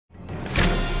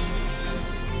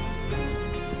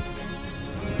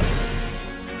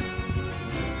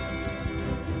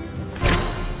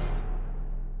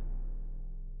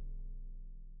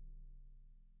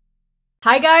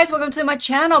Hi guys, welcome to my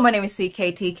channel. My name is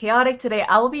CKTCHAOTIC. Today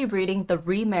I will be reading the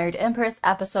Remarried Empress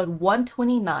episode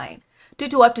 129. Due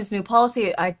to Webtoon's new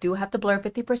policy, I do have to blur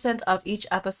 50% of each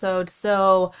episode,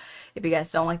 so if you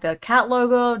guys don't like the cat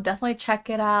logo, definitely check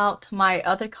it out. My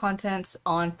other content's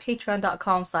on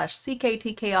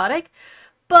patreon.com/CKTCHAOTIC,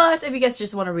 but if you guys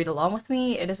just want to read along with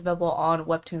me, it is available on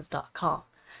webtoons.com.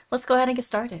 Let's go ahead and get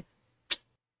started.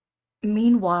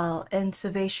 Meanwhile, in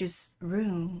Sovieshu's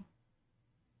room,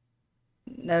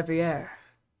 Navier.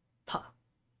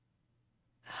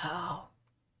 How?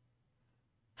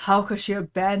 How could she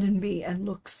abandon me and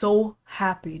look so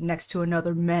happy next to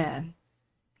another man?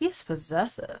 He is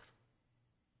possessive.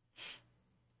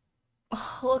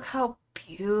 Oh, look how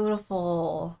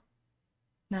beautiful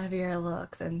Navier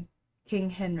looks and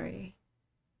King Henry.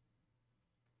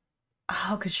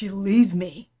 How could she leave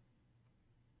me?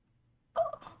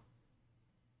 Oh.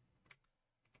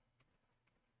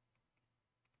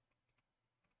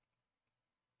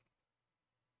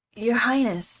 Your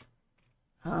Highness.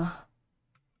 Huh?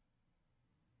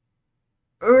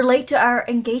 We're late to our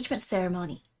engagement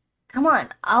ceremony. Come on,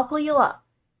 I'll pull you up.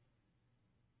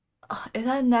 Oh, is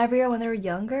that Navier when they were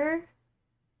younger?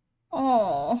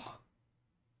 Oh.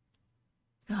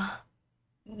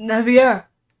 Navier!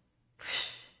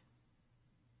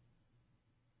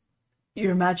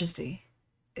 Your Majesty,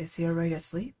 is he already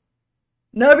asleep?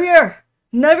 Navier!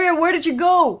 Navier, where did you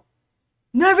go?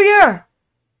 Navier!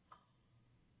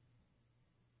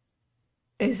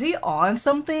 Is he on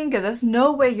something? Because there's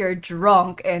no way you're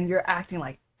drunk and you're acting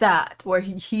like that, where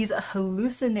he's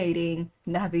hallucinating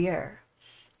Navier.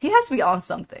 He has to be on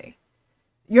something.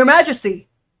 Your Majesty!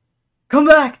 Come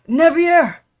back!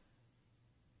 Navier!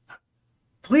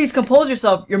 Please compose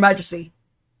yourself, Your Majesty.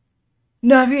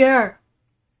 Navier!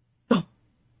 Thump.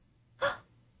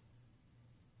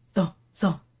 Thump,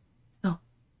 thump, thump,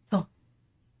 thump.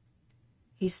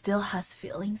 He still has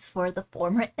feelings for the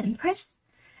former Empress?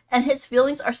 And his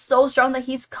feelings are so strong that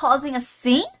he's causing a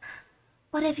scene?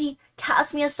 What if he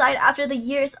casts me aside after the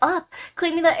year is up,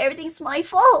 claiming that everything's my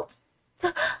fault?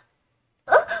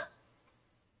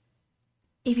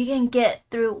 If you can get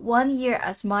through 1 year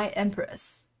as my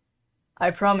Empress,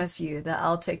 I promise you that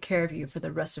I'll take care of you for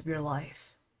the rest of your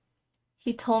life.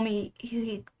 He told me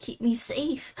he'd keep me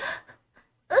safe.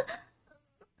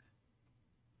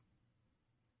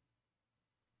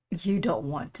 You don't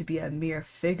want to be a mere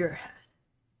figurehead.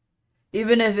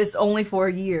 Even if it's only for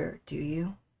a year, do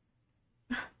you?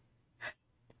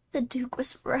 The Duke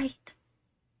was right.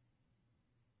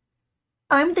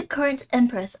 I'm the current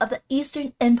Empress of the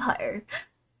Eastern Empire.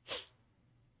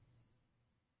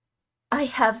 I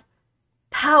have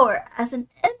power as an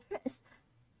Empress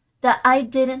that I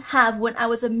didn't have when I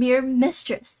was a mere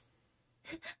mistress.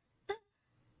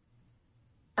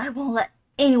 I won't let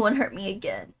anyone hurt me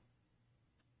again.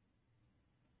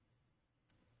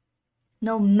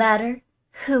 No matter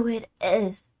who it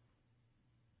is.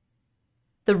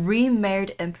 The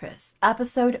Remarried Empress,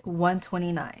 episode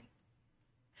 129.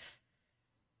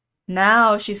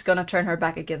 Now she's gonna turn her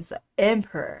back against the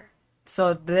Emperor.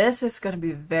 So this is gonna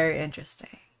be very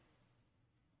interesting.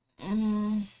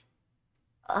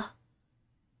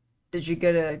 Did you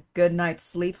get a good night's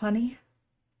sleep, honey?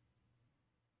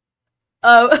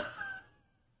 I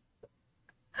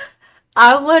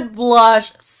would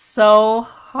blush so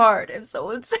hard if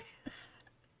someone said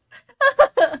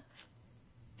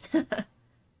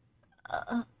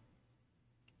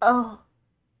oh.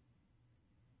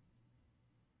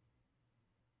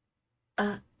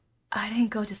 I didn't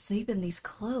go to sleep in these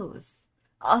clothes.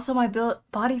 Also, my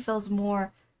body feels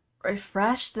more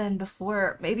refreshed than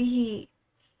before. Maybe he...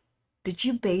 Did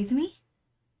you bathe me?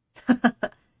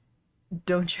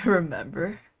 Don't you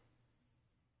remember?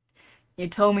 You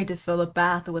told me to fill a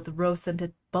bath with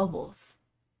rose-scented bubbles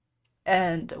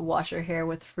and wash your hair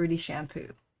with fruity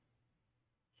shampoo.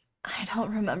 I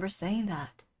don't remember saying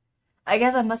that. I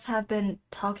guess I must have been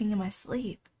talking in my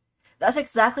sleep. That's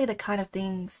exactly the kind of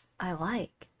things I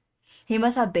like. He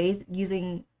must have bathed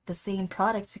using the same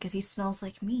products because he smells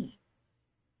like me.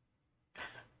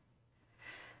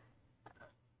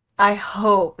 I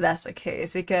hope that's the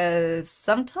case because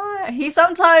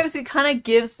sometimes he kind of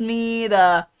gives me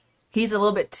the he's a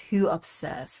little bit too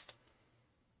obsessed.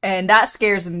 And that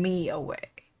scares me away.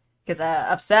 Because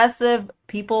obsessive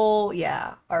people,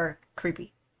 yeah, are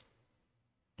creepy.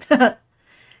 I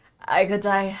could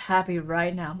die happy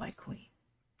right now, my queen.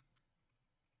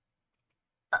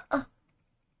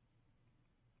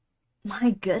 My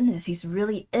goodness, he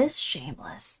really is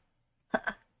shameless.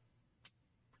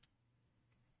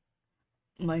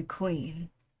 My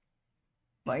queen.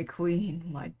 My queen,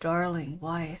 my darling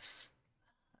wife.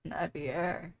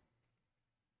 Navier.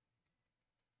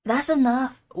 That's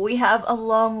enough. We have a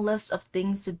long list of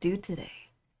things to do today.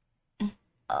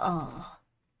 Oh,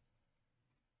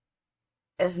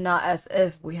 it's not as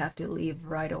if we have to leave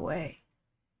right away.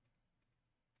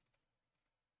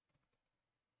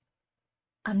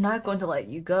 I'm not going to let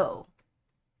you go.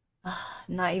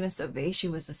 Not even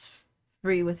Sovieshu was this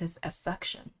free with his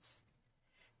affections.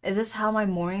 Is this how my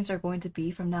mornings are going to be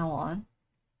from now on?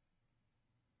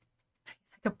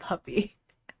 He's like a puppy.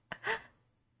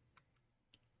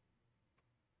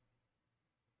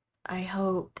 I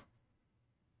hope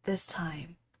this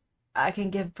time I can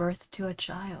give birth to a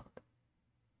child.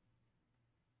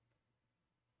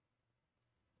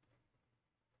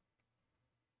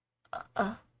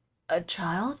 A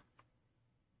child?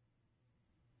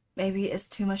 Maybe it's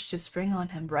too much to spring on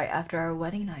him right after our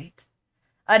wedding night.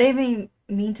 I didn't even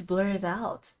mean to blurt it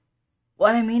out.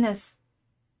 What I mean is,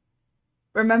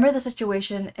 remember the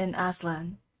situation in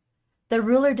Aslan? The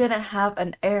ruler didn't have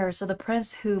an heir, so the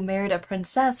prince who married a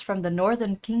princess from the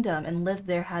northern kingdom and lived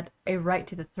there had a right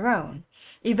to the throne.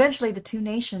 Eventually, the two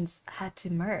nations had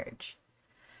to merge.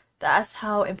 That's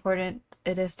how important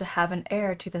it is to have an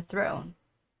heir to the throne.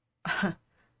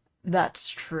 That's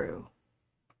true.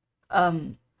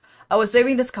 I was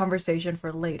saving this conversation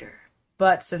for later,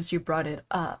 but since you brought it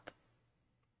up,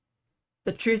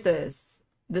 the truth is,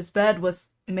 this bed was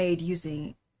made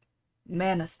using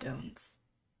mana stones.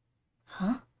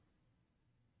 Huh?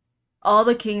 All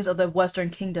the kings of the Western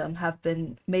Kingdom have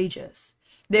been mages.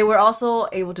 They were also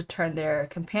able to turn their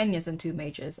companions into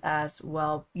mages as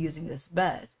well using this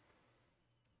bed.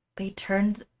 They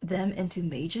turned them into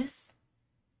mages?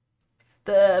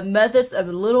 The method's a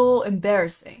little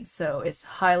embarrassing, so it's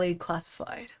highly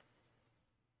classified.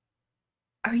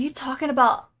 Are you talking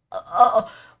about...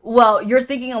 well, you're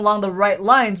thinking along the right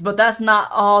lines, but that's not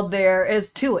all there is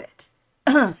to it.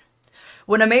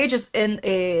 When a mage is in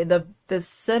the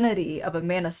vicinity of a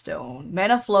mana stone,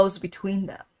 mana flows between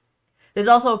them. This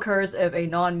also occurs if a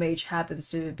non-mage happens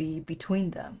to be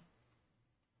between them.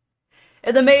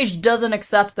 If the mage doesn't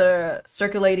accept the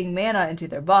circulating mana into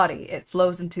their body, it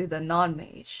flows into the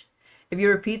non-mage. If you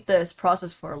repeat this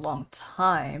process for a long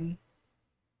time,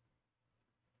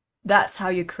 that's how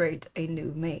you create a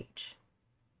new mage.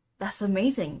 That's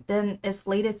amazing. Then is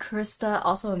Lady Krista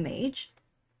also a mage?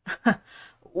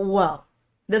 Well,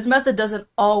 this method doesn't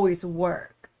always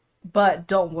work, but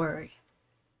don't worry.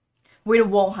 We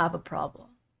won't have a problem.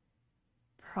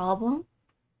 Problem?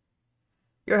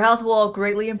 Your health will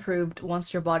greatly improve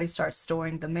once your body starts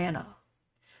storing the mana.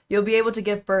 You'll be able to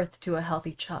give birth to a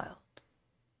healthy child.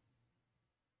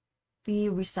 The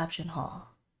reception hall.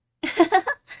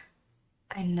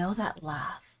 I know that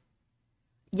laugh.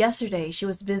 Yesterday, she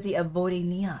was busy avoiding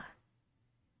Neon.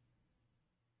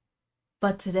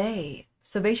 But today,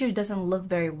 Sovieshu doesn't look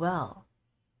very well.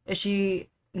 Is she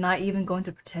not even going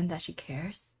to pretend that she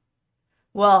cares?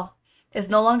 Well, it's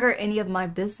no longer any of my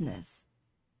business.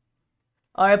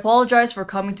 I apologize for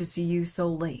coming to see you so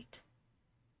late.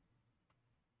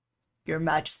 Your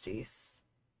Majesties,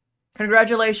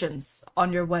 congratulations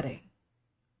on your wedding.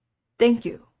 Thank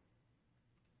you.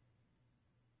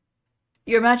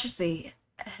 Your Majesty,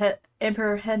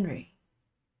 Emperor Henry,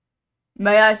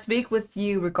 may I speak with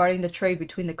you regarding the trade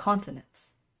between the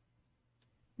continents?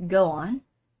 Go on.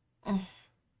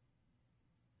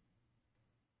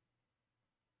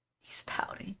 He's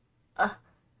pouting.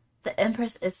 The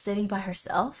Empress is sitting by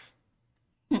herself?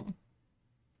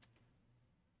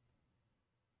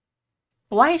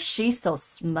 Why is she so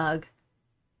smug?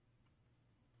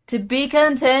 To be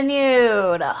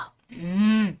continued.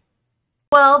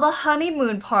 Well, the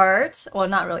honeymoon part, well,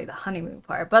 not really the honeymoon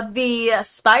part, but the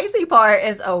spicy part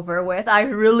is over with. I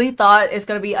really thought it's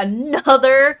going to be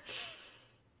another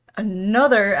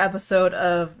episode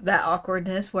of that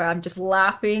awkwardness where I'm just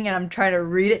laughing and I'm trying to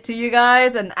read it to you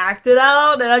guys and act it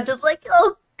out, and I'm just like,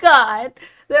 oh god,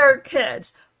 there are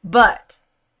kids. But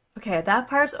okay, that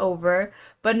part's over,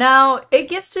 but now it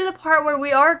gets to the part where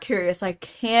we are curious, like,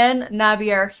 can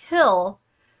Navier heal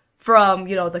from,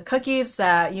 you know, the cookies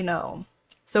that, you know,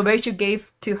 Sovieshu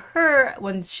gave to her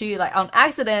when she, like, on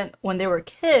accident when they were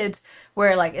kids,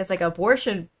 where, like, it's like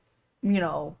abortion, you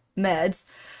know, meds.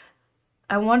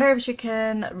 I wonder if she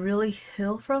can really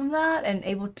heal from that and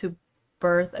able to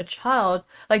birth a child.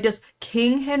 Like, does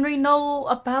King Henry know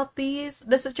about this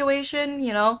situation,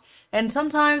 you know? And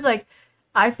sometimes, like,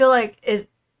 I feel like, is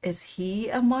he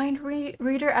a mind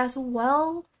reader as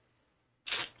well?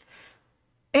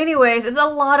 Anyways, it's a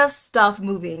lot of stuff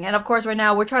moving. And of course, right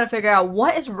now, we're trying to figure out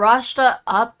what is Rashta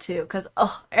up to. Because,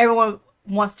 everyone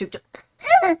wants to...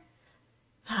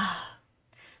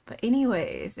 But But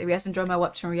anyways, if you guys enjoy my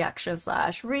webtoon reaction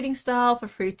 / reading style, feel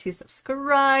free to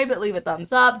subscribe, leave a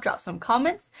thumbs up, drop some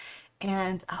comments,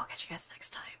 and I'll catch you guys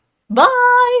next time.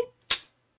 Bye!